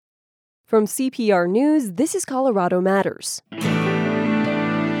From CPR News, this is Colorado Matters.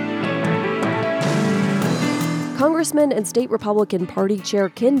 Congressman and State Republican Party Chair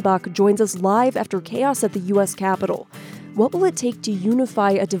Ken Buck joins us live after chaos at the U.S. Capitol. What will it take to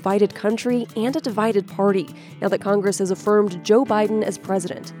unify a divided country and a divided party now that Congress has affirmed Joe Biden as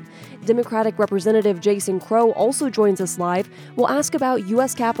president? Democratic Representative Jason Crow also joins us live. We'll ask about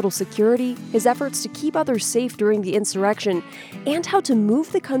U.S. Capitol security, his efforts to keep others safe during the insurrection, and how to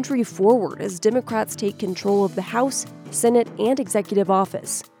move the country forward as Democrats take control of the House, Senate, and executive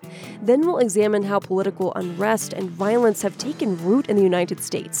office. Then we'll examine how political unrest and violence have taken root in the United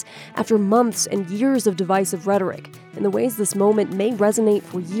States after months and years of divisive rhetoric, and the ways this moment may resonate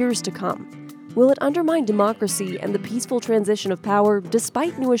for years to come. Will it undermine democracy and the peaceful transition of power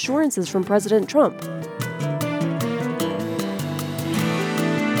despite new assurances from President Trump?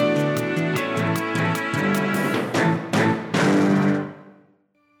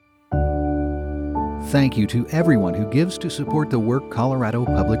 Thank you to everyone who gives to support the work Colorado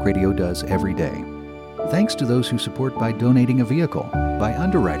Public Radio does every day. Thanks to those who support by donating a vehicle, by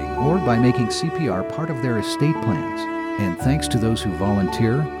underwriting, or by making CPR part of their estate plans. And thanks to those who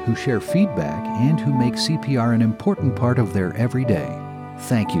volunteer, who share feedback, and who make CPR an important part of their everyday.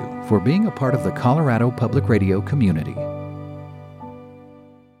 Thank you for being a part of the Colorado Public Radio community.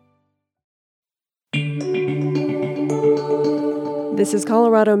 This is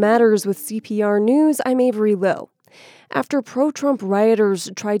Colorado Matters with CPR News. I'm Avery Lill. After pro-Trump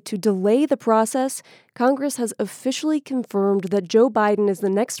rioters tried to delay the process, Congress has officially confirmed that Joe Biden is the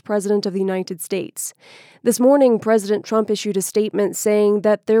next president of the United States. This morning, President Trump issued a statement saying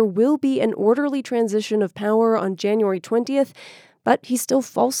that there will be an orderly transition of power on January 20th, but he still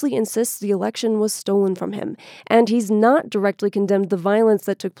falsely insists the election was stolen from him, and he's not directly condemned the violence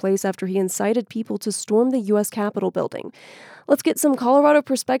that took place after he incited people to storm the U.S. Capitol building. Let's get some Colorado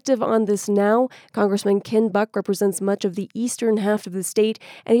perspective on this now. Congressman Ken Buck represents much of the eastern half of the state,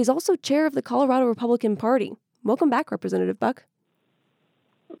 and he's also chair of the Colorado Republican Party. Welcome back, Representative Buck.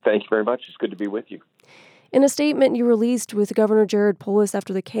 Thank you very much. It's good to be with you. In a statement you released with Governor Jared Polis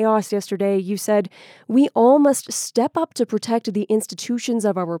after the chaos yesterday, you said, "We all must step up to protect the institutions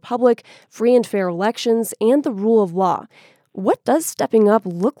of our republic, free and fair elections, and the rule of law." What does stepping up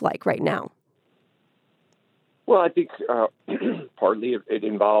look like right now? Well, I think partly it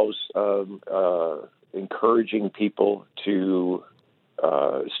involves encouraging people to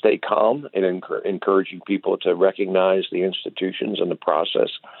stay calm and encouraging people to recognize the institutions and the process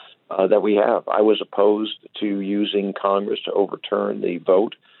that we have. I was opposed to using Congress to overturn the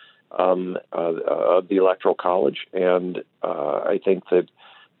vote of the Electoral College, and I think that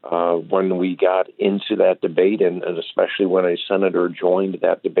when we got into that debate, and especially when a senator joined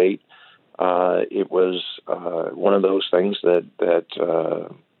that debate, it was one of those things that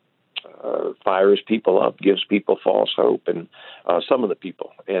fires people up, gives people false hope, and some of the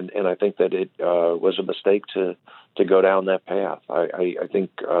people. And I think that it was a mistake to go down that path. I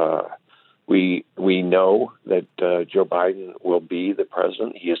think we know that Joe Biden will be the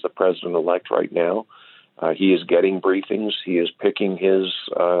president. He is the president-elect right now. He is getting briefings. He is picking his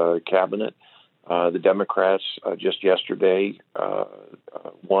cabinet. The Democrats just yesterday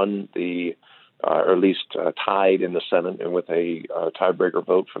won or at least tied in the Senate, and with a tiebreaker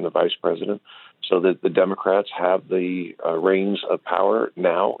vote from the vice president, so that the Democrats have the reins of power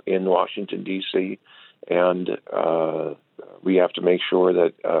now in Washington, D.C., and we have to make sure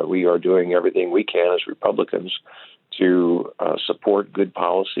that we are doing everything we can as Republicans to support good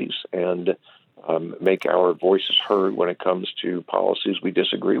policies and make our voices heard when it comes to policies we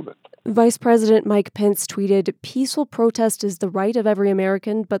disagree with. Vice President Mike Pence tweeted, "Peaceful protest is the right of every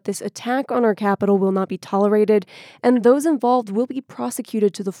American, but this attack on our Capitol will not be tolerated, and those involved will be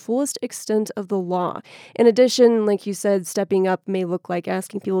prosecuted to the fullest extent of the law." In addition, like you said, stepping up may look like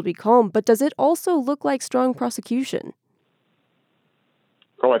asking people to be calm, but does it also look like strong prosecution?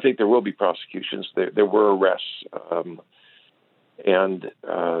 Oh, I think there will be prosecutions. There were arrests, and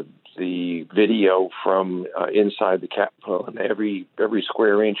the video from inside the Capitol, and every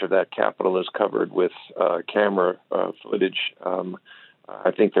square inch of that Capitol is covered with camera footage.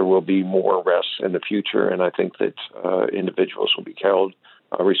 I think there will be more arrests in the future, and I think that individuals will be held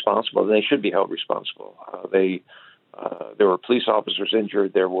responsible, and they should be held responsible. There were police officers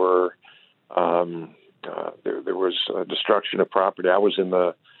injured. There were there was destruction of property. I was in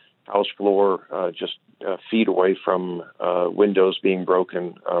the House floor just feet away from windows being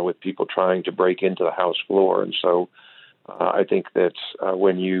broken with people trying to break into the House floor. And so I think that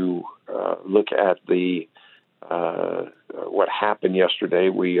when you look at what happened yesterday,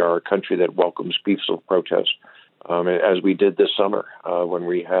 we are a country that welcomes peaceful protest. as we did this summer when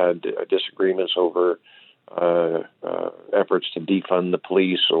we had disagreements over efforts to defund the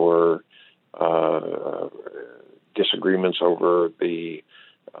police or disagreements over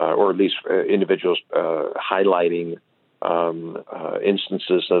or at least individuals highlighting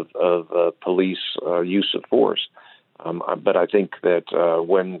instances of police use of force. But I think that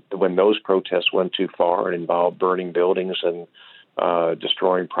when those protests went too far and involved burning buildings and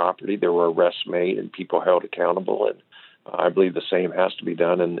destroying property, there were arrests made and people held accountable. And I believe the same has to be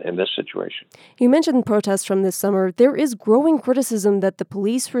done in this situation. You mentioned protests from this summer. There is growing criticism that the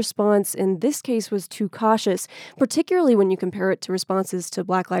police response in this case was too cautious, particularly when you compare it to responses to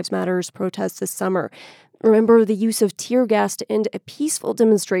Black Lives Matter's protests this summer. Remember the use of tear gas to end a peaceful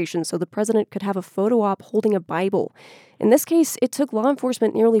demonstration so the president could have a photo op holding a Bible. In this case, it took law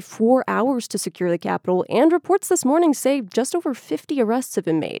enforcement nearly 4 hours to secure the Capitol, and reports this morning say just over 50 arrests have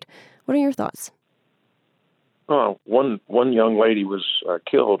been made. What are your thoughts? Well, one young lady was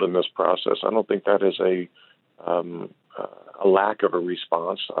killed in this process. I don't think that is a lack of a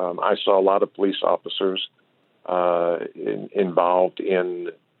response. I saw a lot of police officers involved in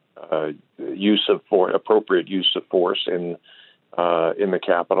appropriate use of force in the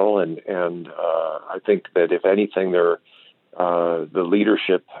Capitol, and I think that if anything, the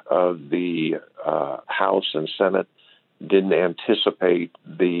leadership of the House and Senate didn't anticipate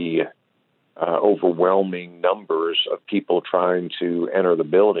the overwhelming numbers of people trying to enter the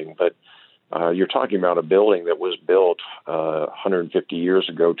building. But you're talking about a building that was built 150 years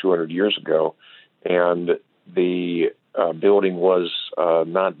ago, 200 years ago, and the building was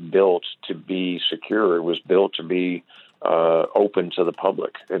not built to be secure. It was built to be open to the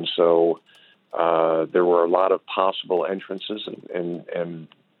public. And so there were a lot of possible entrances and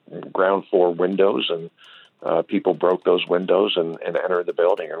ground floor windows, and people broke those windows and entered the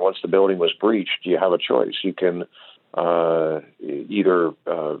building. And once the building was breached, you have a choice. You can either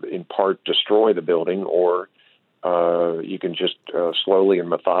in part destroy the building, or you can just slowly and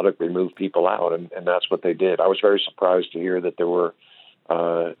methodically move people out. And that's what they did. I was very surprised to hear that there were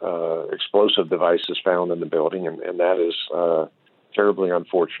explosive devices found in the building. And that is terribly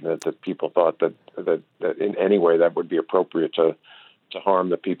unfortunate that people thought that in any way that would be appropriate to harm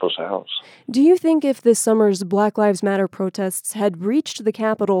the people's house. Do you think if this summer's Black Lives Matter protests had reached the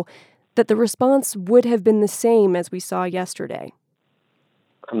Capitol, that the response would have been the same as we saw yesterday?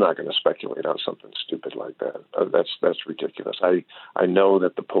 I'm not going to speculate on something stupid like that. That's ridiculous. I know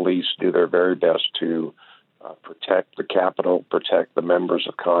that the police do their very best to protect the Capitol, protect the members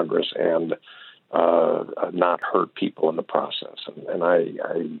of Congress, and not hurt people in the process. And I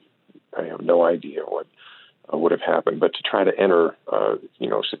have no idea what would have happened. But to try to enter,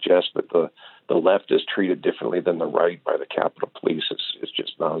 suggest that the left is treated differently than the right by the Capitol Police is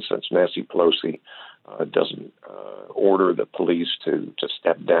just nonsense. Nancy Pelosi doesn't order the police to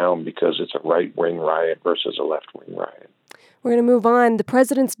step down because it's a right-wing riot versus a left-wing riot. We're going to move on. The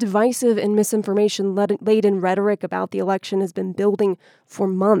president's divisive and misinformation-laden rhetoric about the election has been building for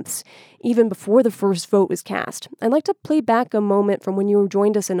months, even before the first vote was cast. I'd like to play back a moment from when you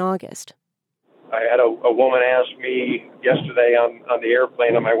joined us in August. I had a woman ask me yesterday on the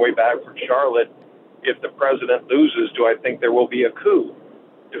airplane on my way back from Charlotte, if the president loses, do I think there will be a coup?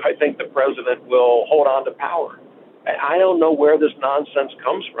 Do I think the president will hold on to power? I don't know where this nonsense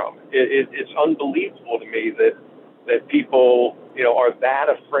comes from. It's unbelievable to me that people, are that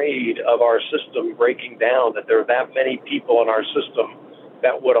afraid of our system breaking down, that there are that many people in our system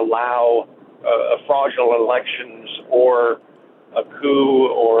that would allow fraudulent elections or a coup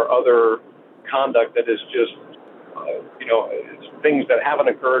or other conduct that is just, things that haven't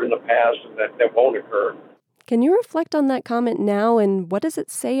occurred in the past and that won't occur. Can you reflect on that comment now, and what does it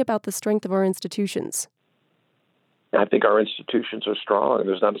say about the strength of our institutions? I think our institutions are strong.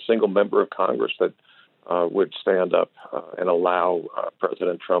 There's not a single member of Congress that would stand up and allow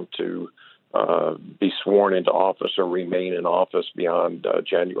President Trump to be sworn into office or remain in office beyond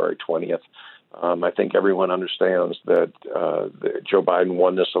January 20th. I think everyone understands that Joe Biden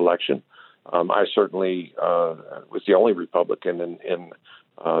won this election. I certainly was the only Republican in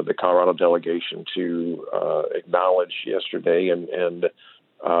the Colorado delegation to acknowledge yesterday and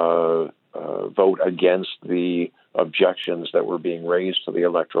vote against the objections that were being raised to the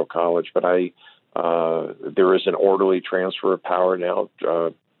Electoral College. But there is an orderly transfer of power now.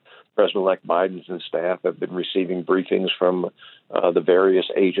 President-elect Biden and staff have been receiving briefings from the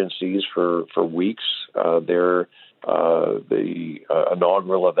various agencies for weeks. The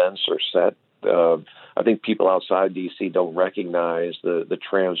inaugural events are set. I think people outside D.C. don't recognize the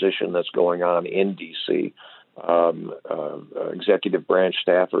transition that's going on in D.C. executive branch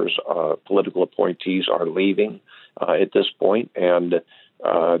staffers, political appointees are leaving at this point, and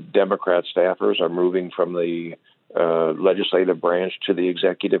Democrat staffers are moving from the legislative branch to the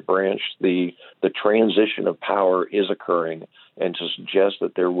executive branch. The transition of power is occurring, and to suggest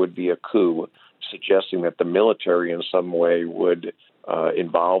that there would be a coup, suggesting that the military in some way would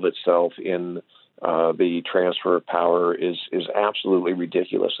involve itself in the transfer of power is absolutely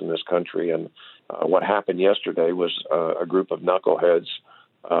ridiculous in this country. And what happened yesterday was a group of knuckleheads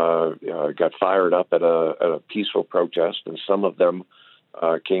got fired up at a peaceful protest, and some of them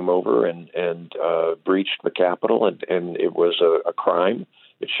came over and breached the Capitol, and it was a crime.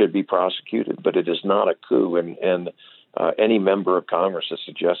 It should be prosecuted, but it is not a coup. And any member of Congress that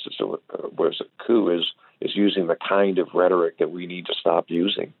suggests it was a coup is using the kind of rhetoric that we need to stop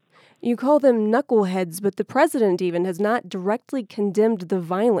using. You call them knuckleheads, but the president even has not directly condemned the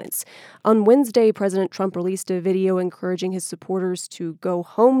violence. On Wednesday, President Trump released a video encouraging his supporters to go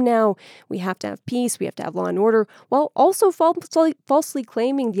home now. We have to have peace. We have to have law and order, while also falsely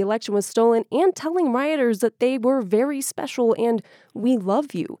claiming the election was stolen and telling rioters that they were very special and we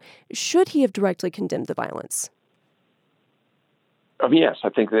love you. Should he have directly condemned the violence? Yes, I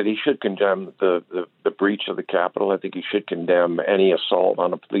think that he should condemn the breach of the Capitol. I think he should condemn any assault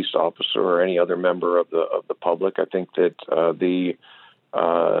on a police officer or any other member of the public. I think that the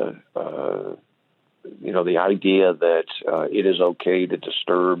idea that it is okay to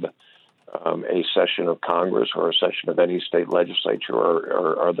disturb a session of Congress or a session of any state legislature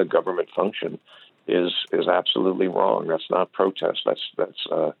or the government function is absolutely wrong. That's not protest. That's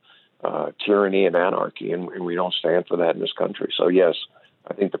tyranny and anarchy, and we don't stand for that in this country. So yes,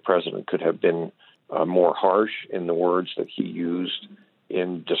 I think the president could have been more harsh in the words that he used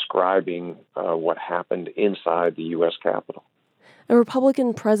in describing what happened inside the U.S. Capitol. A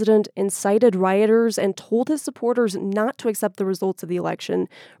Republican president incited rioters and told his supporters not to accept the results of the election.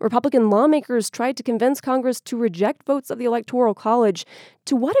 Republican lawmakers tried to convince Congress to reject votes of the Electoral College.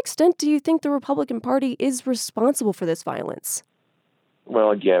 To what extent do you think the Republican Party is responsible for this violence?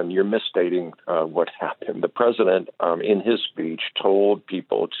 Well, again, you're misstating what happened. The president, in his speech, told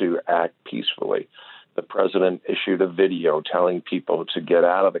people to act peacefully. The president issued a video telling people to get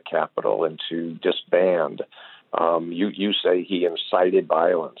out of the Capitol and to disband. You say he incited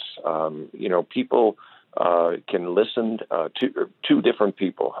violence. People can listen to two different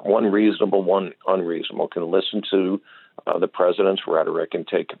people, one reasonable, one unreasonable, can listen to the president's rhetoric and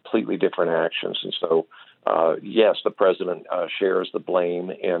take completely different actions. And so, yes, the president shares the blame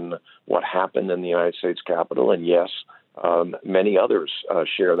in what happened in the United States Capitol. And yes, many others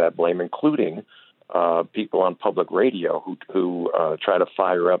share that blame, including people on public radio who try to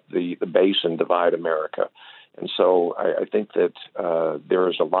fire up the base and divide America. And so I think that there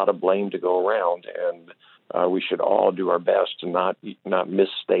is a lot of blame to go around, and we should all do our best to not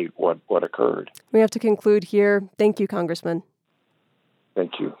misstate what occurred. We have to conclude here. Thank you, Congressman.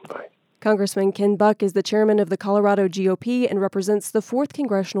 Thank you. Bye. Congressman Ken Buck is the chairman of the Colorado GOP and represents the 4th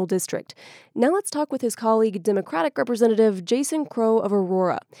Congressional District. Now let's talk with his colleague, Democratic Representative Jason Crow of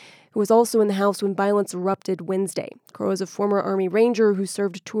Aurora, who was also in the House when violence erupted Wednesday. Crow is a former Army Ranger who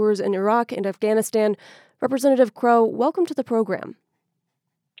served tours in Iraq and Afghanistan. Representative Crow, welcome to the program.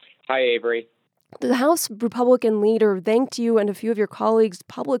 Hi, Avery. The House Republican leader thanked you and a few of your colleagues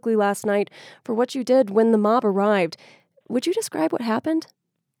publicly last night for what you did when the mob arrived. Would you describe what happened?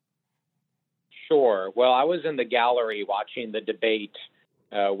 Sure. Well, I was in the gallery watching the debate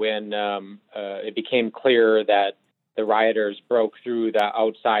when it became clear that the rioters broke through the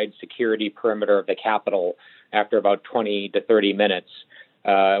outside security perimeter of the Capitol after about 20 to 30 minutes.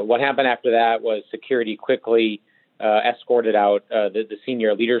 What happened after that was security quickly escorted out the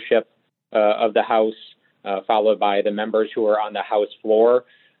senior leadership of the House, followed by the members who were on the House floor.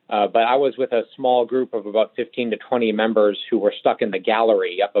 But I was with a small group of about 15 to 20 members who were stuck in the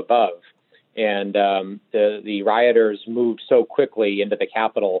gallery up above. And the rioters moved so quickly into the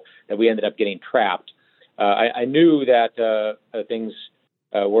Capitol that we ended up getting trapped. I knew that things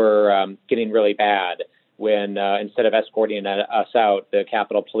were getting really bad when instead of escorting us out, the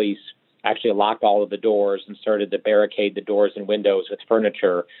Capitol Police actually locked all of the doors and started to barricade the doors and windows with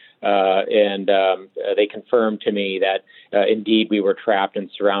furniture. And they confirmed to me that indeed we were trapped and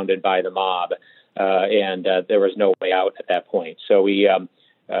surrounded by the mob, and there was no way out at that point. So we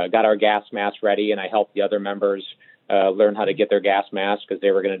got our gas masks ready, and I helped the other members learn how to get their gas masks because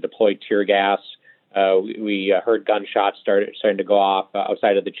they were going to deploy tear gas. We heard gunshots starting to go off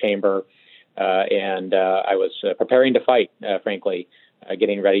outside of the chamber, and I was preparing to fight, frankly.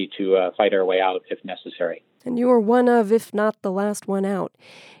 getting ready to fight our way out if necessary. And you were one of, if not the last one out.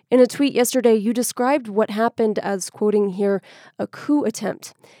 In a tweet yesterday, you described what happened as, quoting here, a coup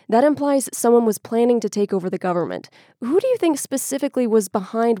attempt. That implies someone was planning to take over the government. Who do you think specifically was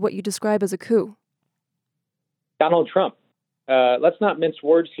behind what you describe as a coup? Donald Trump. Let's not mince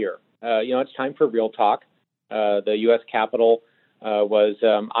words here. It's time for real talk. The U.S. Capitol was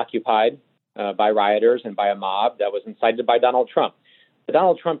occupied by rioters and by a mob that was incited by Donald Trump. But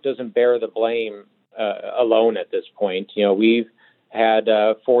Donald Trump doesn't bear the blame alone at this point. We've had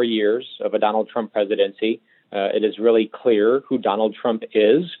 4 years of a Donald Trump presidency. It is really clear who Donald Trump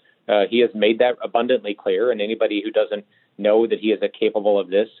is. He has made that abundantly clear, and anybody who doesn't know that he is capable of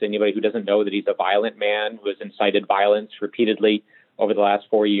this, anybody who doesn't know that he's a violent man who has incited violence repeatedly over the last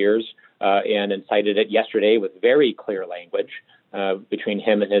 4 years and incited it yesterday with very clear language between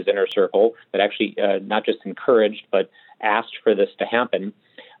him and his inner circle that actually not just encouraged but asked for this to happen,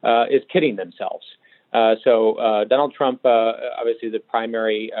 is kidding themselves. So Donald Trump, obviously the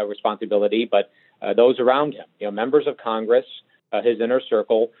primary responsibility, but those around him, members of Congress, his inner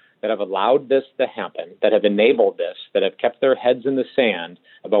circle, that have allowed this to happen, that have enabled this, that have kept their heads in the sand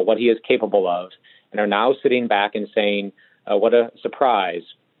about what he is capable of, and are now sitting back and saying, what a surprise,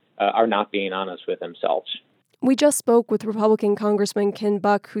 are not being honest with themselves. We just spoke with Republican Congressman Ken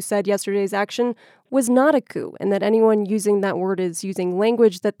Buck, who said yesterday's action was not a coup and that anyone using that word is using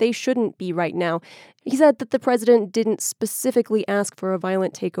language that they shouldn't be right now. He said that the president didn't specifically ask for a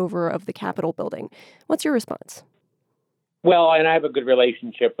violent takeover of the Capitol building. What's your response? Well, and I have a good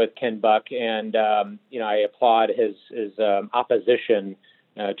relationship with Ken Buck, and I applaud his opposition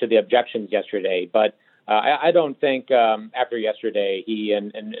to the objections yesterday. But I don't think after yesterday he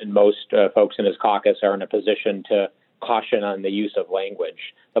and most folks in his caucus are in a position to caution on the use of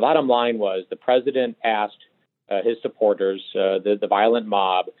language. The bottom line was the president asked his supporters, the violent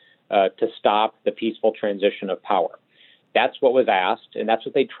mob, to stop the peaceful transition of power. That's what was asked, and that's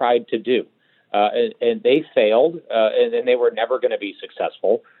what they tried to do. And they failed, and they were never going to be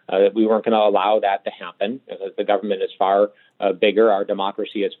successful. We weren't going to allow that to happen. The government is far bigger. Our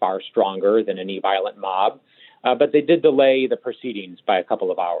democracy is far stronger than any violent mob. But they did delay the proceedings by a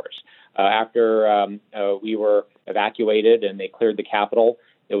couple of hours. After we were evacuated and they cleared the Capitol,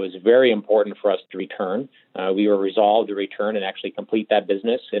 it was very important for us to return. We were resolved to return and actually complete that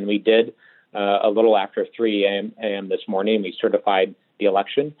business, and we did a little after 3 a.m. this morning. We certified the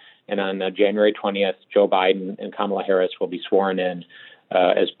election. And on January 20th, Joe Biden and Kamala Harris will be sworn in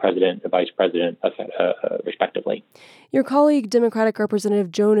as president and vice president, respectively. Your colleague, Democratic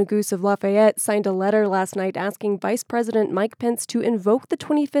Representative Joe Neguse of Lafayette, signed a letter last night asking Vice President Mike Pence to invoke the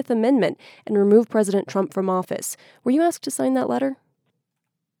 25th Amendment and remove President Trump from office. Were you asked to sign that letter?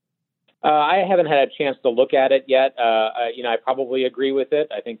 I haven't had a chance to look at it yet. I probably agree with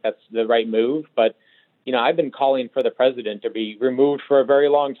it. I think that's the right move. But I've been calling for the president to be removed for a very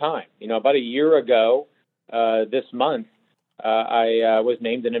long time. About a year ago this month, I was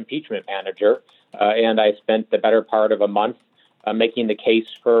named an impeachment manager, and I spent the better part of a month making the case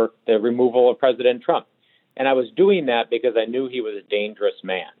for the removal of President Trump. And I was doing that because I knew he was a dangerous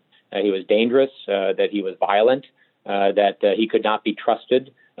man. He was dangerous, that he was violent, that he could not be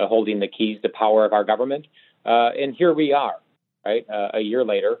trusted holding the keys to power of our government. And here we are, right? A year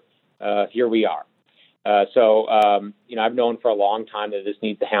later, here we are. So I've known for a long time that this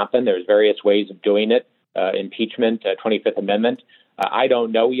needs to happen. There's various ways of doing it, impeachment, 25th Amendment. I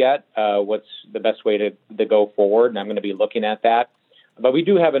don't know yet what's the best way to go forward, and I'm going to be looking at that. But we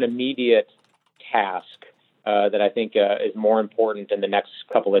do have an immediate task that I think is more important in the next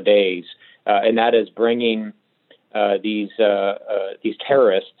couple of days, and that is bringing these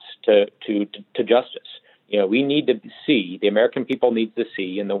terrorists to justice. We need to see, the American people need to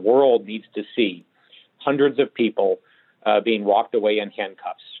see, and the world needs to see hundreds of people being walked away in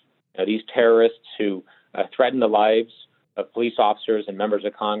handcuffs. These terrorists who threaten the lives of police officers and members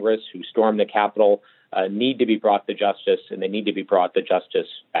of Congress who stormed the Capitol need to be brought to justice, and they need to be brought to justice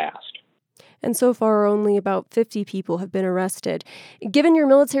fast. And so far, only about 50 people have been arrested. Given your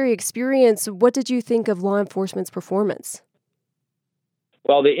military experience, what did you think of law enforcement's performance?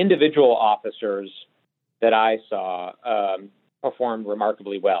 Well, the individual officers that I saw performed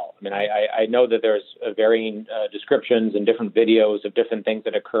remarkably well. I mean, I know that there's varying descriptions and different videos of different things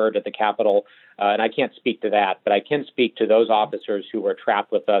that occurred at the Capitol, and I can't speak to that, but I can speak to those officers who were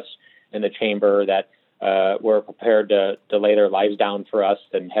trapped with us in the chamber that were prepared to lay their lives down for us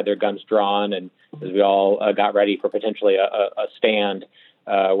and had their guns drawn, and as we all got ready for potentially a stand,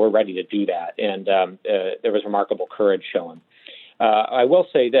 we're ready to do that, and there was remarkable courage shown. I will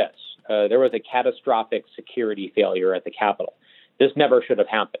say this, there was a catastrophic security failure at the Capitol. this never should have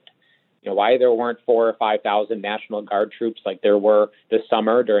happened. Why there weren't 4,000 or 5,000 National Guard troops like there were this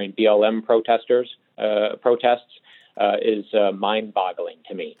summer during BLM protests is mind-boggling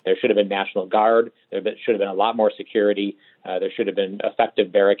to me. There should have been National Guard. There should have been a lot more security. There should have been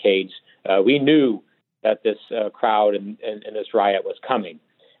effective barricades. We knew that this crowd and this riot was coming.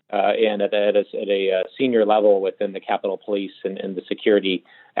 And at a senior level within the Capitol Police and the security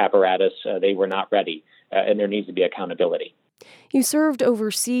apparatus, they were not ready. And there needs to be accountability. You served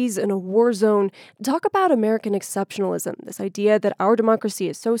overseas in a war zone. Talk about American exceptionalism, this idea that our democracy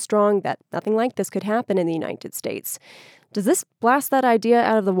is so strong that nothing like this could happen in the United States. Does this blast that idea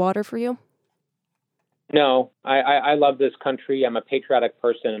out of the water for you? No, I love this country. I'm a patriotic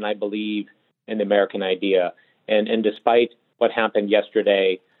person, and I believe in the American idea. And despite what happened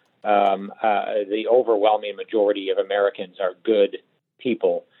yesterday, the overwhelming majority of Americans are good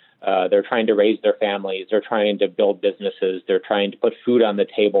people. They're trying to raise their families. They're trying to build businesses. They're trying to put food on the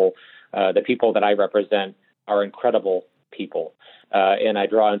table. The people that I represent are incredible people, and I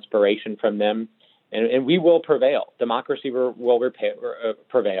draw inspiration from them. And we will prevail. Democracy will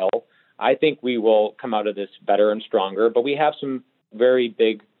prevail. I think we will come out of this better and stronger, but we have some very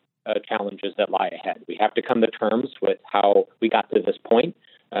big challenges that lie ahead. We have to come to terms with how we got to this point.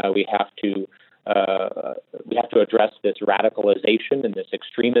 We have to address this radicalization and this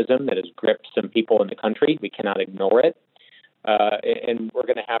extremism that has gripped some people in the country. We cannot ignore it, and we're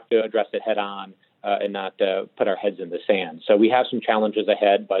going to have to address it head on and not put our heads in the sand. So we have some challenges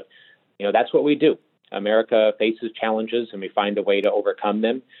ahead, but that's what we do. America faces challenges, and we find a way to overcome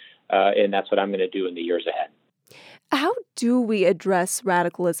them, and that's what I'm going to do in the years ahead. How do we address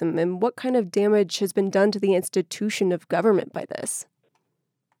radicalism, and what kind of damage has been done to the institution of government by this?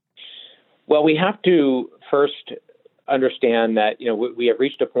 Well, we have to first understand that we have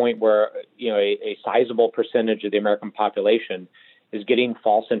reached a point where a sizable percentage of the American population is getting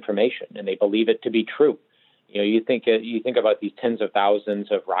false information, and they believe it to be true. You think about these tens of thousands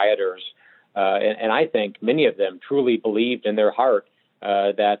of rioters, and I think many of them truly believed in their heart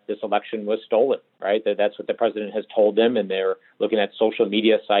that this election was stolen. Right? That's what the president has told them, and they're looking at social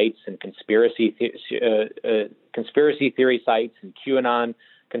media sites and conspiracy theory sites and QAnon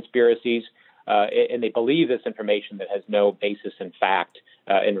conspiracies, and they believe this information that has no basis in fact,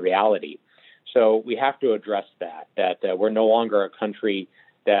 in reality. So we have to address that we're no longer a country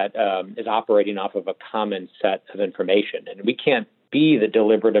that is operating off of a common set of information. And we can't be the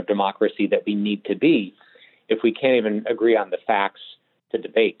deliberative democracy that we need to be if we can't even agree on the facts to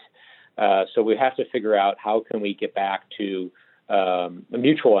debate. So we have to figure out how can we get back to a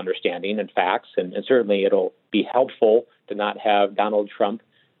mutual understanding and facts, and certainly it'll be helpful to not have Donald Trump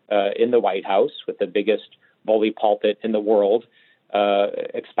in the White House with the biggest bully pulpit in the world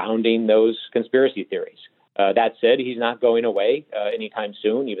expounding those conspiracy theories. That said, he's not going away anytime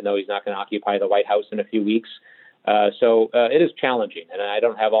soon, even though he's not going to occupy the White House in a few weeks. So it is challenging, and I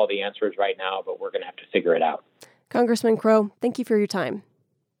don't have all the answers right now, but we're going to have to figure it out. Congressman Crow, thank you for your time.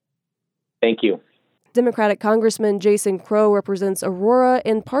 Thank you. Democratic Congressman Jason Crow represents Aurora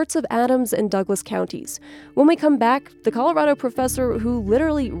and parts of Adams and Douglas counties. When we come back, the Colorado professor who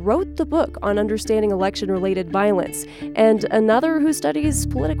literally wrote the book on understanding election-related violence, and another who studies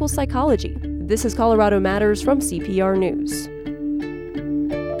political psychology. This is Colorado Matters from CPR News.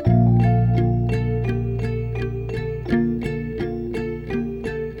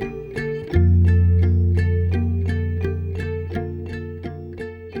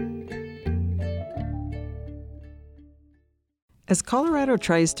 As Colorado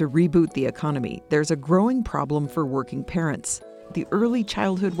tries to reboot the economy, there's a growing problem for working parents. The early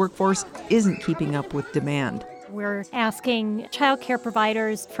childhood workforce isn't keeping up with demand. We're asking child care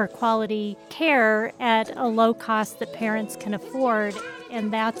providers for quality care at a low cost that parents can afford,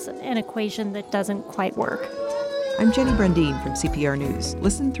 and that's an equation that doesn't quite work. I'm Jenny Brandine from CPR News.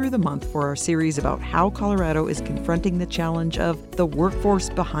 Listen through the month for our series about how Colorado is confronting the challenge of the workforce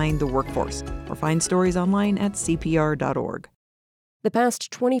behind the workforce, or find stories online at cpr.org. The past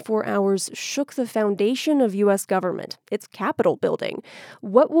 24 hours shook the foundation of U.S. government, its Capitol building.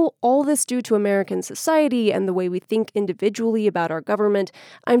 What will all this do to American society and the way we think individually about our government?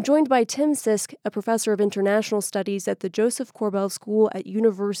 I'm joined by Tim Sisk, a professor of international studies at the Joseph Corbell School at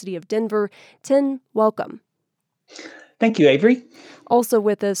University of Denver. Tim, welcome. Thank you, Avery. Also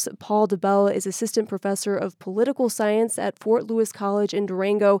with us, Paul DeBell is assistant professor of political science at Fort Lewis College in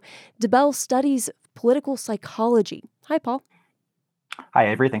Durango. DeBell studies political psychology. Hi, Paul.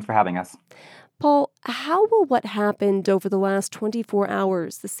 Hi, Avery. Thanks for having us. Paul, how will what happened over the last 24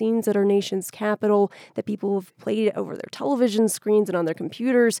 hours, the scenes at our nation's capital that people have played over their television screens and on their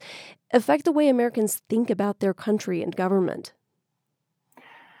computers, affect the way Americans think about their country and government?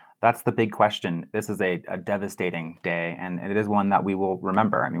 That's the big question. This is a devastating day, and it is one that we will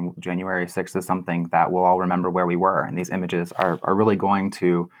remember. I mean, January 6th is something that we'll all remember where we were, and these images are really going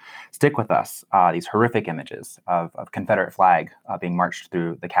to stick with us. These horrific images of Confederate flag being marched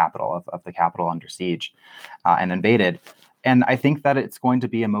through the Capitol, of the Capitol under siege and invaded. And I think that it's going to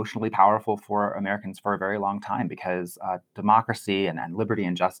be emotionally powerful for Americans for a very long time, because democracy and liberty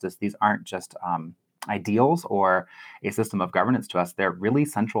and justice, these aren't just ideals or a system of governance to us. They're really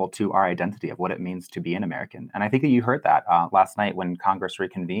central to our identity of what it means to be an American. And I think that you heard that last night when Congress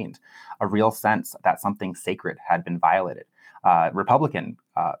reconvened, a real sense that something sacred had been violated. Republican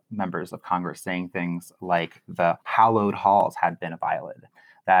members of Congress saying things like the hallowed halls had been violated,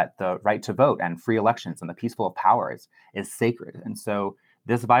 that the right to vote and free elections and the peaceful of power is sacred. And so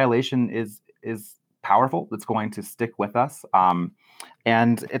this violation is powerful. It's going to stick with us.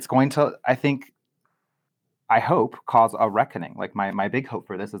 And it's going to, I hope, cause a reckoning. Like my big hope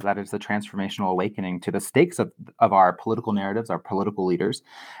for this is that it's a transformational awakening to the stakes of our political narratives, our political leaders,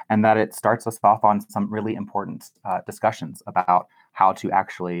 and that it starts us off on some really important discussions about how to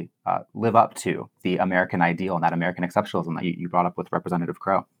actually live up to the American ideal and that American exceptionalism that you brought up with Representative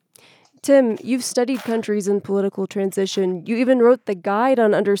Crow. Tim, you've studied countries in political transition. You even wrote the Guide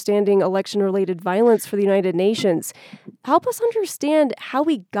on Understanding Election-Related Violence for the United Nations. Help us understand how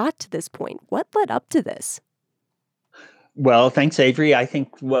we got to this point. What led up to this? Well, thanks, Avery. I think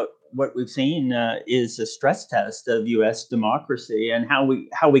what we've seen is a stress test of U.S. democracy, and how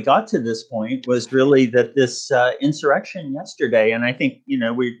we got to this point was really that this insurrection yesterday. And I think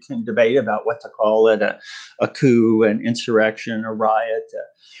we can debate about what to call it: a coup, an insurrection, a riot, a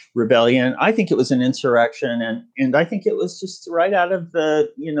rebellion. I think it was an insurrection, and I think it was just right out of the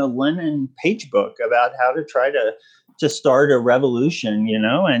Lenin page book about how to try to start a revolution.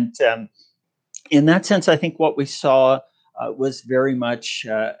 And in that sense, I think what we saw was very much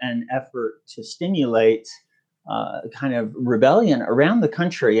an effort to stimulate kind of rebellion around the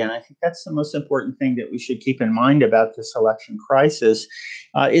country. And I think that's the most important thing that we should keep in mind about this election crisis,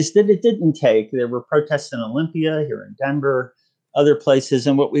 is that it didn't take. There were protests in Olympia, here in Denver, other places.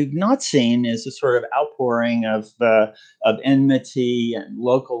 And what we've not seen is a sort of outpouring of enmity and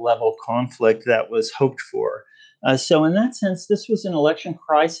local level conflict that was hoped for. So in that sense, this was an election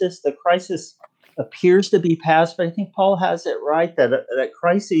crisis. The crisis appears to be past, but I think Paul has it right that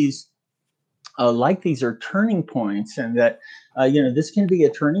crises like these are turning points, and that this can be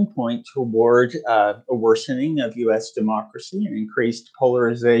a turning point toward a worsening of U.S. democracy and increased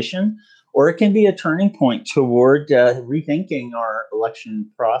polarization, or it can be a turning point toward rethinking our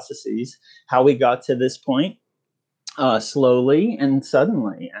election processes, how we got to this point slowly and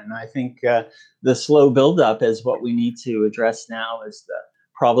suddenly. And I think the slow buildup is what we need to address now, is the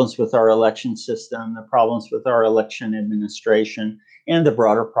problems with our election system, the problems with our election administration, and the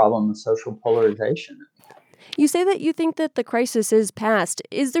broader problem of social polarization. You say that you think that the crisis is past.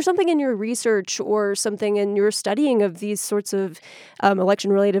 Is there something in your research or something in your studying of these sorts of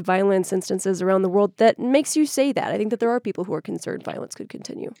election-related violence instances around the world that makes you say that? I think that there are people who are concerned violence could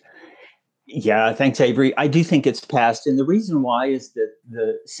continue. Yeah, thanks, Avery. I do think it's past. And the reason why is that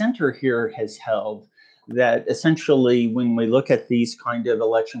the center here has held that essentially when we look at these kind of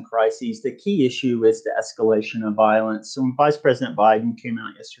election crises, the key issue is the escalation of violence. So when Vice President Biden came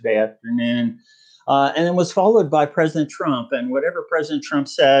out yesterday afternoon, and it was followed by President Trump, and whatever President Trump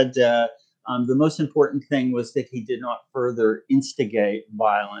said, the most important thing was that he did not further instigate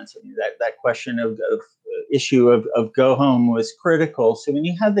violence. I mean, that question of issue of go home was critical. So when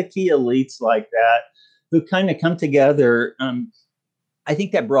you have the key elites like that who kind of come together, I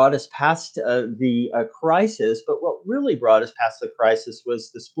think that brought us past the crisis. But what really brought us past the crisis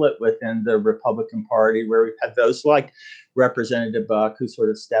was the split within the Republican Party, where we've had those like Representative Buck, who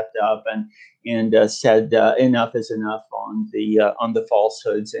sort of stepped up and said enough is enough on the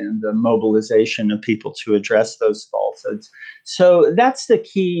falsehoods and the mobilization of people to address those falsehoods. So that's the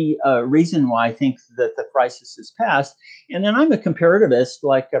key reason why I think that the crisis is past. And then I'm a comparativist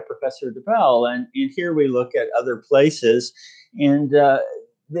like Professor DeBell, and here we look at other places. And the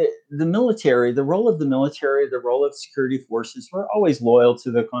military, the role of the military, the role of security forces, we're always loyal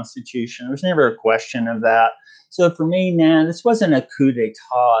to the Constitution. There's never a question of that. So for me, this wasn't a coup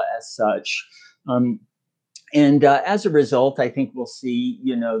d'etat as such. And as a result, I think we'll see,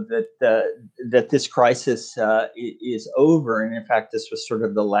 that this crisis is over. And in fact, this was sort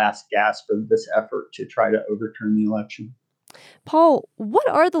of the last gasp of this effort to try to overturn the election. Paul, what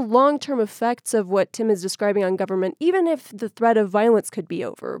are the long-term effects of what Tim is describing on government, even if the threat of violence could be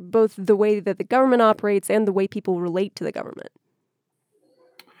over, both the way that the government operates and the way people relate to the government?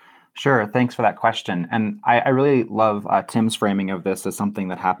 Sure. Thanks for that question. And I really love Tim's framing of this as something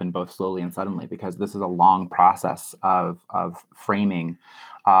that happened both slowly and suddenly, because this is a long process of framing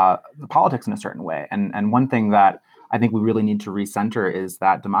the politics in a certain way. And one thing that I think we really need to recenter is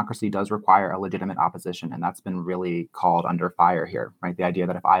that democracy does require a legitimate opposition. And that's been really called under fire here, right? The idea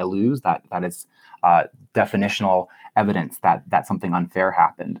that if I lose, that is definitional evidence that something unfair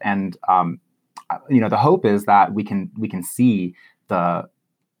happened. And, the hope is that we can see the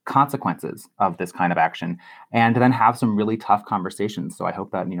consequences of this kind of action and then have some really tough conversations. So I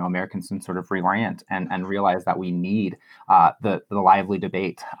hope that Americans can sort of reorient and realize that we need the lively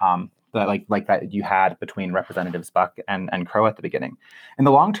debate that like that you had between Representatives Buck and Crow at the beginning. In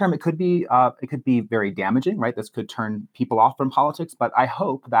the long term, it could be very damaging, right? This could turn people off from politics, but I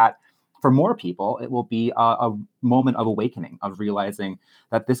hope that for more people, it will be a moment of awakening, of realizing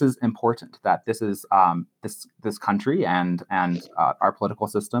that this is important, that this is this country and our political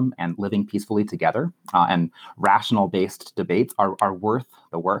system and living peacefully together and rational-based debates are worth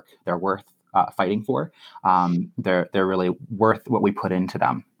the work. They're worth fighting for. They're really worth what we put into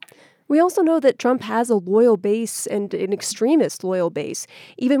them. We also know that Trump has a loyal base and an extremist loyal base.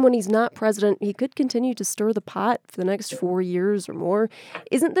 Even when he's not president, he could continue to stir the pot for the next 4 years or more.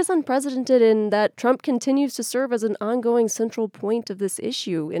 Isn't this unprecedented in that Trump continues to serve as an ongoing central point of this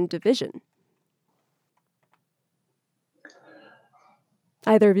issue and division?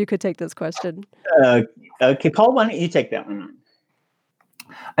 Either of you could take this question. Okay, Paul, why don't you take that one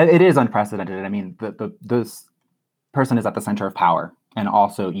on? It is unprecedented. I mean, this person is at the center of power. And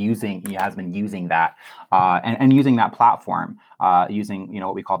also he has been using that and using that platform, using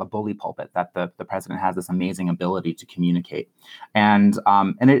what we call the bully pulpit, that the president has this amazing ability to communicate, and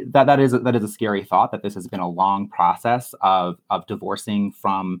that is a scary thought, that this has been a long process of divorcing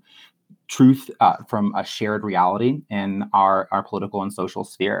from truth, from a shared reality in our political and social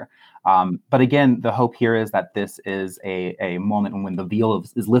sphere. But again, the hope here is that this is a moment when the veil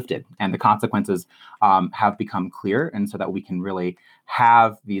is lifted and the consequences have become clear, and so that we can really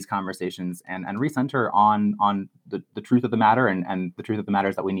have these conversations and recenter on the truth of the matter and the truth of the matter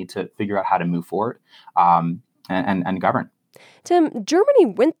is that we need to figure out how to move forward and govern. Tim, Germany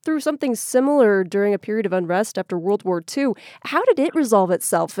went through something similar during a period of unrest after World War II. How did it resolve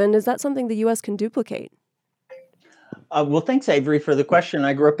itself, and is that something the U.S. can duplicate? Well, thanks, Avery, for the question.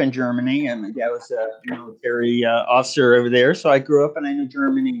 I grew up in Germany, and my dad was a military officer over there, so I grew up and I know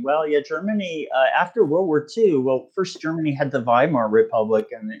Germany well. Yeah, Germany, after World War II, well, first Germany had the Weimar Republic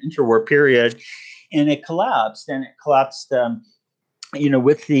in the interwar period, and it collapsed, with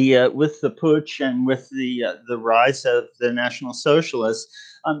the putsch and with the rise of the National Socialists.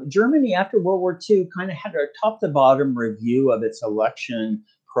 Germany, after World War II, kind of had a top-to-bottom review of its election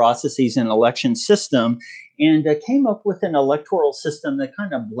processes and election system, and came up with an electoral system that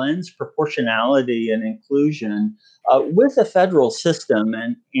kind of blends proportionality and inclusion with a federal system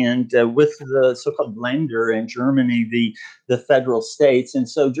and with the so-called Länder in Germany, the federal states. And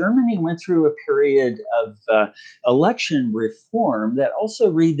so Germany went through a period of election reform that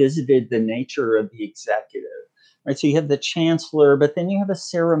also revisited the nature of the executive. Right, so you have the chancellor, but then you have a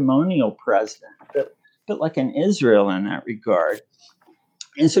ceremonial president, a bit like in Israel in that regard.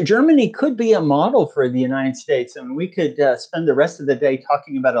 And so Germany could be a model for the United States. I mean, we could spend the rest of the day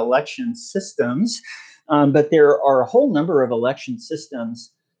talking about election systems, but there are a whole number of election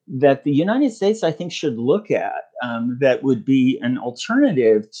systems that the United States, I think, should look at that would be an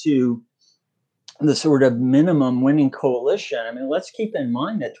alternative to the sort of minimum winning coalition. I mean, let's keep in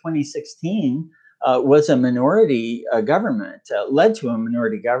mind that 2016 was a minority government, led to a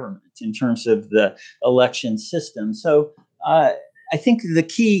minority government in terms of the election system. So I think the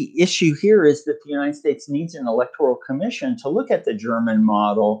key issue here is that the United States needs an electoral commission to look at the German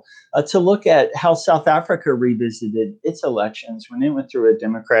model, to look at how South Africa revisited its elections when it went through a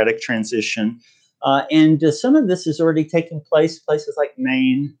democratic transition. And some of this has already taken place. Places like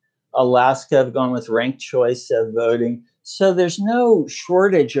Maine, Alaska have gone with ranked choice voting. So there's no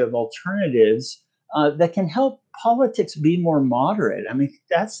shortage of alternatives that can help politics be more moderate. I mean,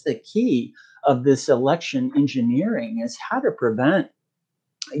 that's the key of this election engineering, is how to prevent,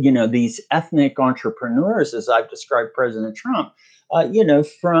 these ethnic entrepreneurs, as I've described President Trump,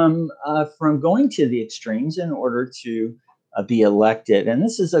 from going to the extremes in order to be elected. And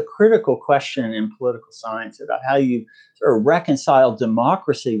this is a critical question in political science about how you sort of reconcile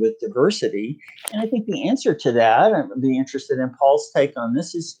democracy with diversity. And I think the answer to that, I'd be interested in Paul's take on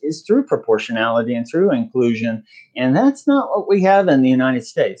this, is through proportionality and through inclusion. And that's not what we have in the United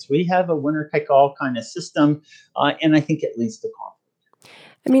States. We have a winner-take-all kind of system, and I think it leads to conflict.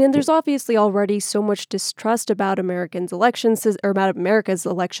 I mean, and there's obviously already so much distrust about Americans' elections or about America's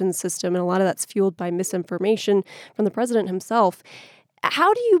election system, and a lot of that's fueled by misinformation from the president himself.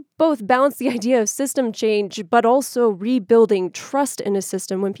 How do you both balance the idea of system change, but also rebuilding trust in a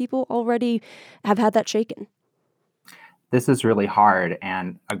system when people already have had that shaken? This is really hard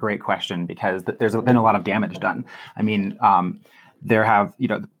and a great question because there's been a lot of damage done. I mean, there have,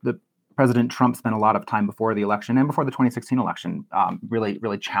 the President Trump spent a lot of time before the election and before the 2016 election, really,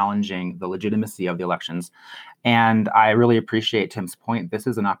 really challenging the legitimacy of the elections. And I really appreciate Tim's point. This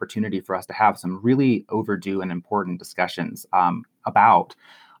is an opportunity for us to have some really overdue and important discussions about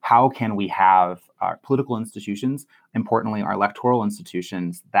how can we have our political institutions, importantly, our electoral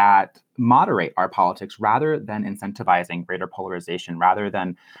institutions, that moderate our politics rather than incentivizing greater polarization, rather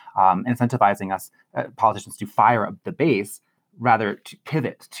than incentivizing us politicians to fire up the base, rather to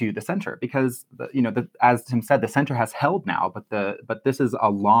pivot to the center, because as Tim said, the center has held now, but this is a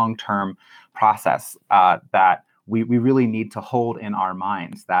long-term process that we really need to hold in our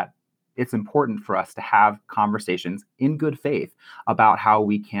minds, that it's important for us to have conversations in good faith about how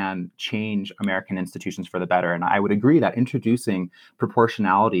we can change American institutions for the better. And I would agree that introducing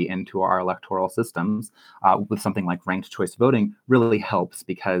proportionality into our electoral systems with something like ranked choice voting really helps,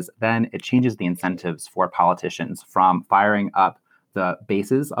 because then it changes the incentives for politicians from firing up the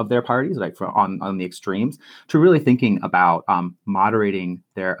bases of their parties, like on the extremes, to really thinking about moderating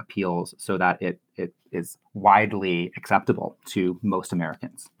their appeals so that it is widely acceptable to most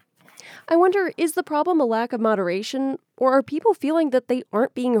Americans. I wonder, is the problem a lack of moderation, or are people feeling that they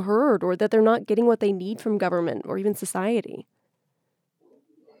aren't being heard, or that they're not getting what they need from government or even society?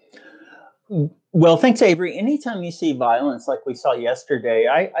 Well, thanks, Avery. Anytime you see violence like we saw yesterday,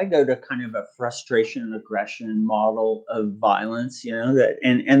 I go to kind of a frustration and aggression model of violence,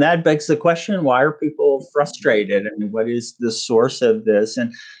 and that begs the question, why are people frustrated? And what is the source of this?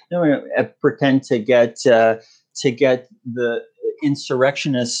 And I pretend to get the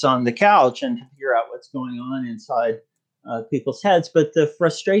insurrectionists on the couch and to figure out what's going on inside people's heads. But the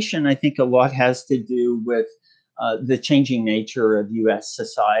frustration, I think, a lot has to do with the changing nature of U.S.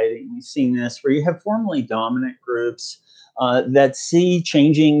 society. We've seen this where you have formerly dominant groups that see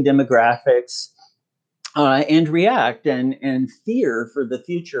changing demographics and react and fear for the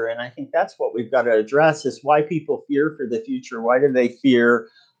future. And I think that's what we've got to address, is why people fear for the future. Why do they fear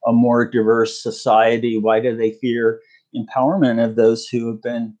a more diverse society? Why do they fear empowerment of those who have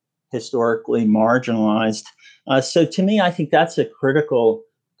been historically marginalized? So to me, I think that's a critical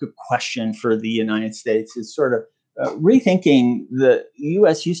question for the United States, is sort of rethinking. The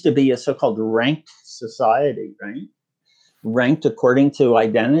U.S. used to be a so-called ranked society, right? Ranked according to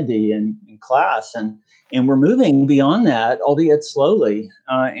identity and class, and we're moving beyond that, albeit slowly.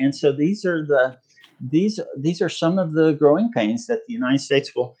 And so these are some of the growing pains that the United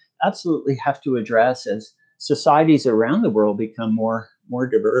States will absolutely have to address as societies around the world become more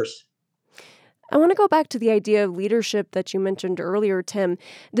diverse. I want to go back to the idea of leadership that you mentioned earlier, Tim.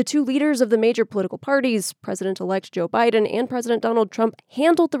 The two leaders of the major political parties, President-elect Joe Biden and President Donald Trump,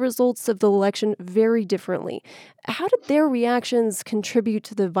 handled the results of the election very differently. How did their reactions contribute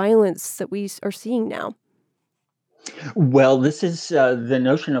to the violence that we are seeing now? Well, this is the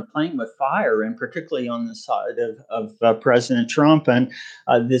notion of playing with fire, and particularly on the side of President Trump. And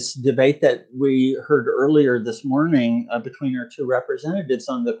this debate that we heard earlier this morning between our two representatives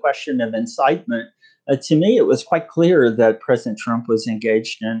on the question of incitement, to me, it was quite clear that President Trump was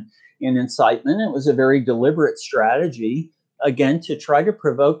engaged in incitement. It was a very deliberate strategy, again, to try to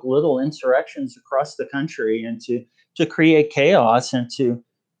provoke little insurrections across the country and to create chaos and to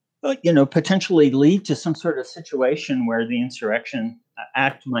potentially lead to some sort of situation where the Insurrection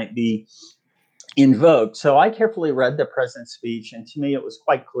Act might be invoked. So I carefully read the president's speech, and to me, it was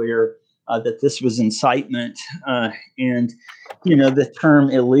quite clear that this was incitement. And the term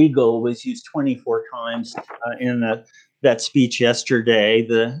illegal was used 24 times in that speech yesterday.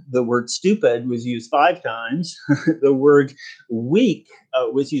 The word stupid was used 5 times. The word weak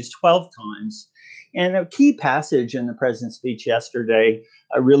was used 12 times. And a key passage in the president's speech yesterday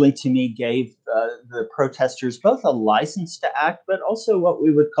really, to me, gave the protesters both a license to act, but also what we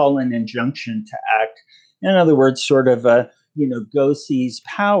would call an injunction to act. In other words, sort of a, go seize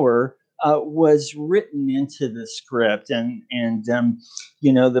power was written into the script. And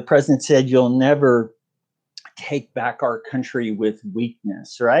the president said, "You'll never take back our country with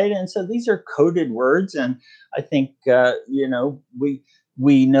weakness," right? And so these are coded words. And I think,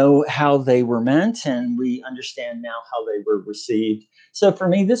 we know how they were meant, and we understand now how they were received. So for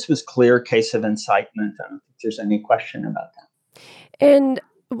me, this was clear case of incitement. I don't think there's any question about that. And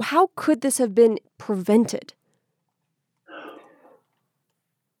how could this have been prevented?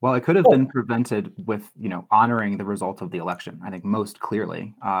 Well, it could have been prevented with, honoring the result of the election. I think most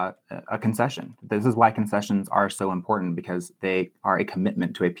clearly, a concession. This is why concessions are so important, because they are a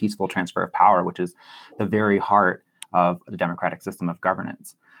commitment to a peaceful transfer of power, which is the very heart of the democratic system of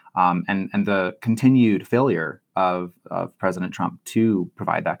governance. And the continued failure of President Trump to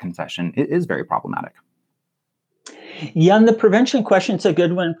provide that concession is very problematic. Yeah, and the prevention question is a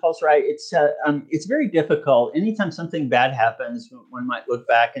good one. Paul's right. It's very difficult. Anytime something bad happens, one might look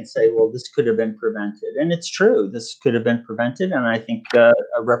back and say, well, this could have been prevented. And it's true. This could have been prevented. And I think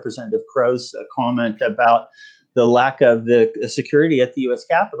Representative Crow's comment about the lack of the security at the U.S.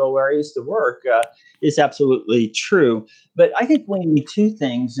 Capitol, where I used to work, is absolutely true. But I think we need two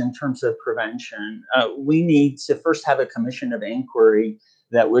things in terms of prevention. We need to first have a commission of inquiry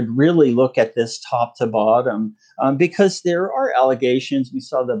that would really look at this top to bottom, because there are allegations. We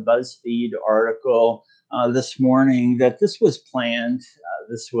saw the BuzzFeed article this morning that this was planned.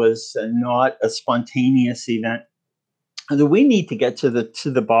 This was not a spontaneous event. That we need to get to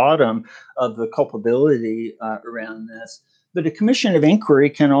the bottom of the culpability around this. But a commission of inquiry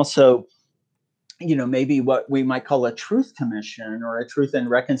can also, maybe what we might call a truth commission or a truth and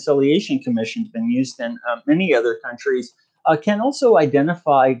reconciliation commission, has been used in many other countries. Can also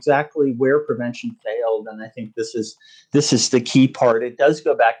identify exactly where prevention failed, and I think this is the key part. It does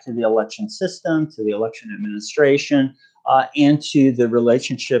go back to the election system, to the election administration, and to the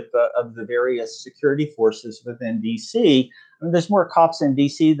relationship of the various security forces within DC. I mean, there's more cops in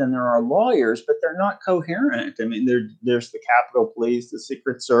DC than there are lawyers, but they're not coherent. I mean, there's the Capitol Police, the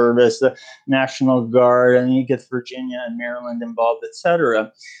Secret Service, the National Guard, and you get Virginia and Maryland involved, et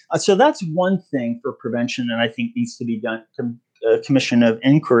cetera. So that's one thing for prevention, and I think needs to be done, commission of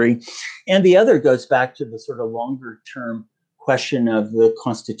inquiry. And the other goes back to the sort of longer term question of the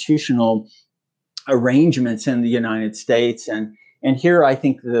constitutional arrangements in the United States. And here I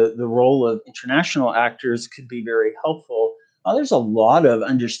think the role of international actors could be very helpful. There's a lot of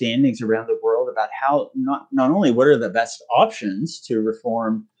understandings around the world about how not only what are the best options to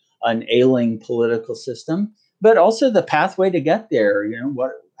reform an ailing political system, but also the pathway to get there.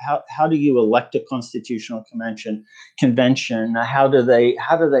 How do you elect a constitutional convention? How do they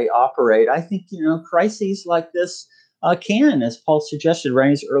operate? I think crises like this can, as Paul suggested right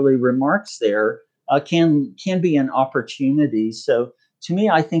in his early remarks there, can be an opportunity. So to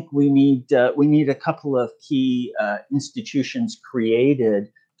me, I think we need a couple of key institutions created: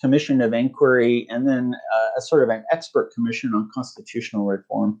 commission of inquiry, and then a sort of an expert commission on constitutional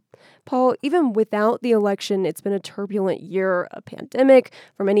reform. Paul, even without the election, it's been a turbulent year, a pandemic,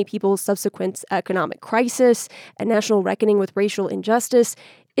 for many people, subsequent economic crisis, a national reckoning with racial injustice.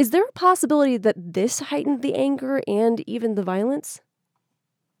 Is there a possibility that this heightened the anger and even the violence?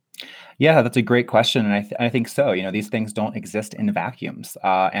 Yeah, that's a great question, and I think so. These things don't exist in vacuums,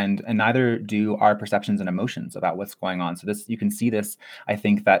 and neither do our perceptions and emotions about what's going on. So you can see this. I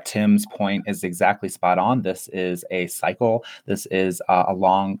think that Tim's point is exactly spot on. This is a cycle. This is a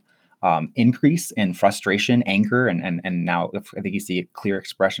long increase in frustration, anger, and now I think you see clear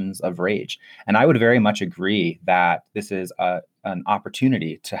expressions of rage. And I would very much agree that this is an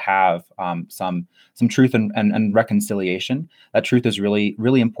opportunity to have some truth and reconciliation. That truth is really,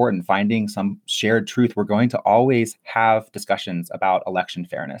 really important. Finding some shared truth. We're going to always have discussions about election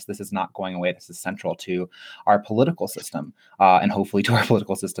fairness. This is not going away. This is central to our political system, and hopefully to our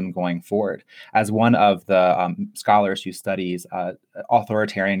political system going forward. As one of the scholars who studies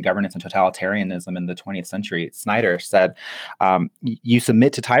authoritarian governance and totalitarianism in the 20th century, Snyder said, you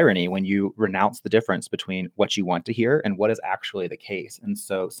submit to tyranny when you renounce the difference between what you want to hear and what is actually the case. And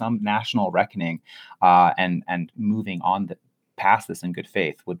so some national reckoning and moving on past this in good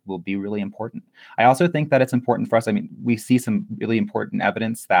faith will be really important. I also think that it's important for us. I mean, we see some really important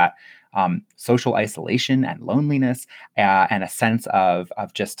evidence that social isolation and loneliness and a sense of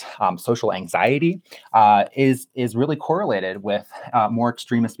just social anxiety is really correlated with more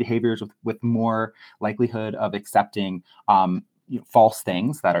extremist behaviors, with more likelihood of accepting false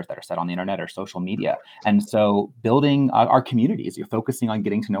things that are said on the internet or social media. And so building our communities, you're focusing on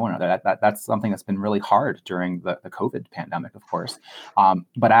getting to know one another. That's something that's been really hard during the COVID pandemic, of course.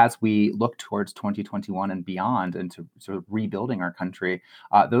 But as we look towards 2021 and beyond into sort of rebuilding our country,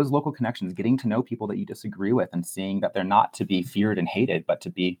 those local connections, getting to know people that you disagree with and seeing that they're not to be feared and hated, but to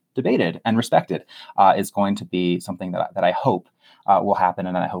be debated and respected, is going to be something that I hope will happen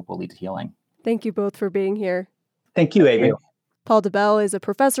and that I hope will lead to healing. Thank you both for being here. Thank you, Avery. Paul Debelle is a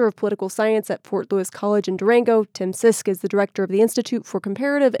professor of political science at Fort Lewis College in Durango. Tim Sisk is the director of the Institute for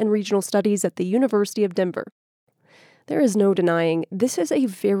Comparative and Regional Studies at the University of Denver. There is no denying this is a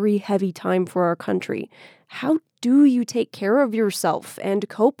very heavy time for our country. How do you take care of yourself and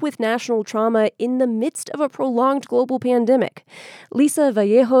cope with national trauma in the midst of a prolonged global pandemic? Lisa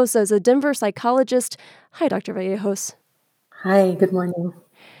Vallejos is a Denver psychologist. Hi, Dr. Vallejos. Hi, good morning.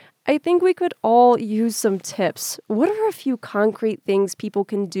 I think we could all use some tips. What are a few concrete things people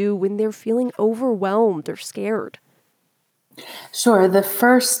can do when they're feeling overwhelmed or scared? Sure. The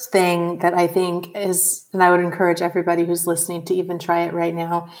first thing that I think is, and I would encourage everybody who's listening to even try it right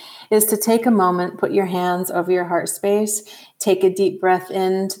now, is to take a moment, put your hands over your heart space, take a deep breath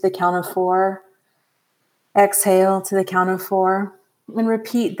in to the count of 4, exhale to the count of 4, and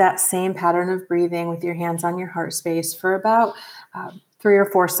repeat that same pattern of breathing with your hands on your heart space for about 3 or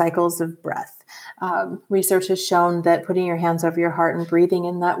 4 cycles of breath. Research has shown that putting your hands over your heart and breathing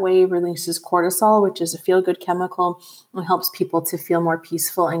in that way releases cortisol, which is a feel-good chemical, and helps people to feel more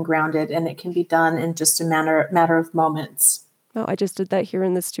peaceful and grounded. And it can be done in just a matter of moments. Oh, I just did that here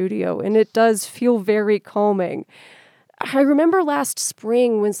in the studio, and it does feel very calming. I remember last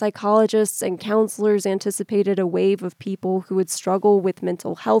spring when psychologists and counselors anticipated a wave of people who would struggle with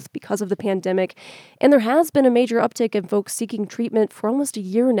mental health because of the pandemic, and there has been a major uptick in folks seeking treatment for almost a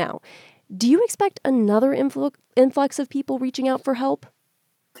year now. Do you expect another influx of people reaching out for help?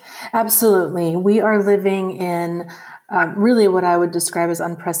 Absolutely. We are living in really what I would describe as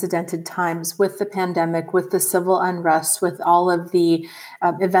unprecedented times with the pandemic, with the civil unrest, with all of the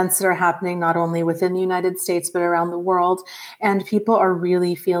events that are happening not only within the United States, but around the world. And people are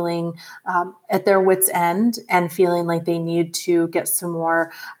really feeling at their wits' end and feeling like they need to get some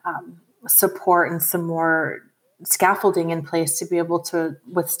more support and some more scaffolding in place to be able to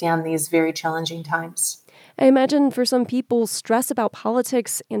withstand these very challenging times. I imagine for some people, stress about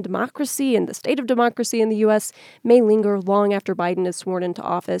politics and democracy and the state of democracy in the U.S. may linger long after Biden is sworn into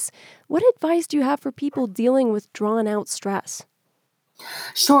office. What advice do you have for people dealing with drawn-out stress?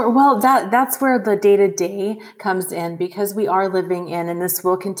 Sure. Well, that's where the day-to-day comes in, because we are living in, and this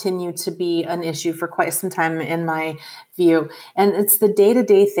will continue to be an issue for quite some time in my view. And it's the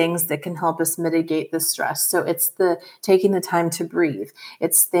day-to-day things that can help us mitigate the stress. So it's the taking the time to breathe.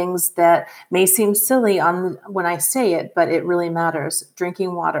 It's things that may seem silly when I say it, but it really matters.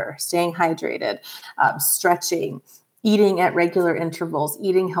 Drinking water, staying hydrated, stretching, eating at regular intervals,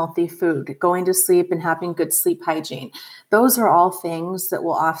 eating healthy food, going to sleep and having good sleep hygiene. Those are all things that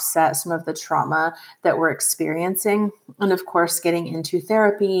will offset some of the trauma that we're experiencing. And of course, getting into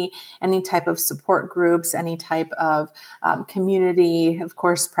therapy, any type of support groups, any type of community, of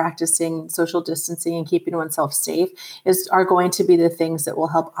course, practicing social distancing and keeping oneself safe are going to be the things that will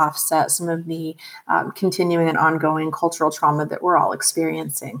help offset some of the continuing and ongoing cultural trauma that we're all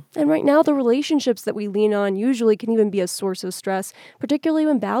experiencing. And right now, the relationships that we lean on usually can even be a source of stress, particularly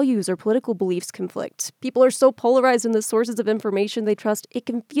when values or political beliefs conflict. People are so polarized in the sources of information they trust, it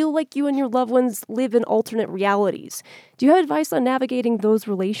can feel like you and your loved ones live in alternate realities. Do you have advice on navigating those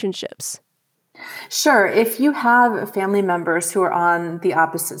relationships? Sure. If you have family members who are on the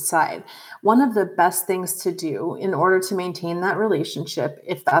opposite side, one of the best things to do in order to maintain that relationship,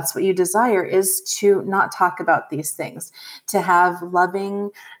 if that's what you desire, is to not talk about these things, to have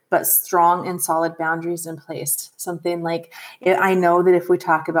loving but strong and solid boundaries in place. Something like, I know that if we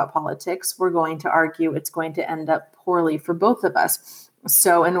talk about politics, we're going to argue, it's going to end up poorly for both of us.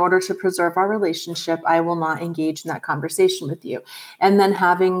 So in order to preserve our relationship, I will not engage in that conversation with you. And then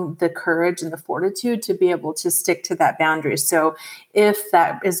having the courage and the fortitude to be able to stick to that boundary. So if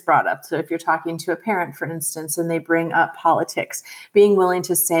that is brought up, so if you're talking to a parent, for instance, and they bring up politics, being willing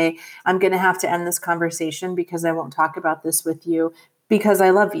to say, I'm going to have to end this conversation because I won't talk about this with you, because I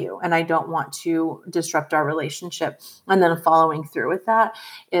love you and I don't want to disrupt our relationship. And then following through with that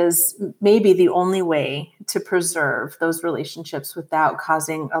is maybe the only way to preserve those relationships without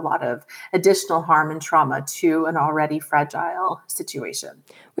causing a lot of additional harm and trauma to an already fragile situation.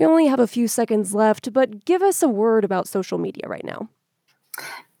 We only have a few seconds left, but give us a word about social media right now.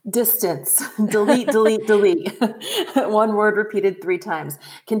 Distance. Delete, delete, delete. One word repeated 3 times.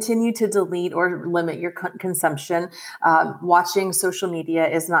 Continue to delete or limit your consumption. Watching social media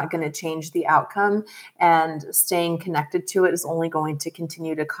is not going to change the outcome, and staying connected to it is only going to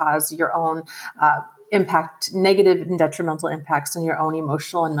continue to cause your own impact, negative and detrimental impacts on your own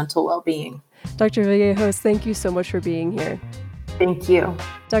emotional and mental well-being. Dr. Vallejos, thank you so much for being here. Thank you.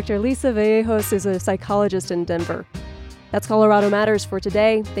 Dr. Lisa Vallejos is a psychologist in Denver. That's Colorado Matters for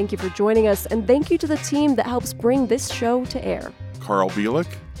today. Thank you for joining us, and thank you to the team that helps bring this show to air. Carl Bielek,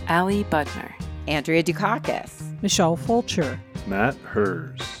 Ali Budner, Andrea Dukakis, Michelle Fulcher, Matt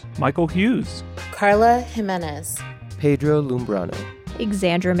Hers, Michael Hughes, Carla Jimenez, Pedro Lumbrano,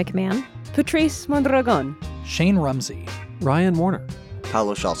 Exandra McMahon, Patrice Mondragon, Shane Rumsey, Ryan Warner,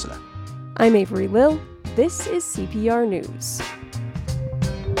 Paolo Scialsida. I'm Avery Lill. This is CPR News.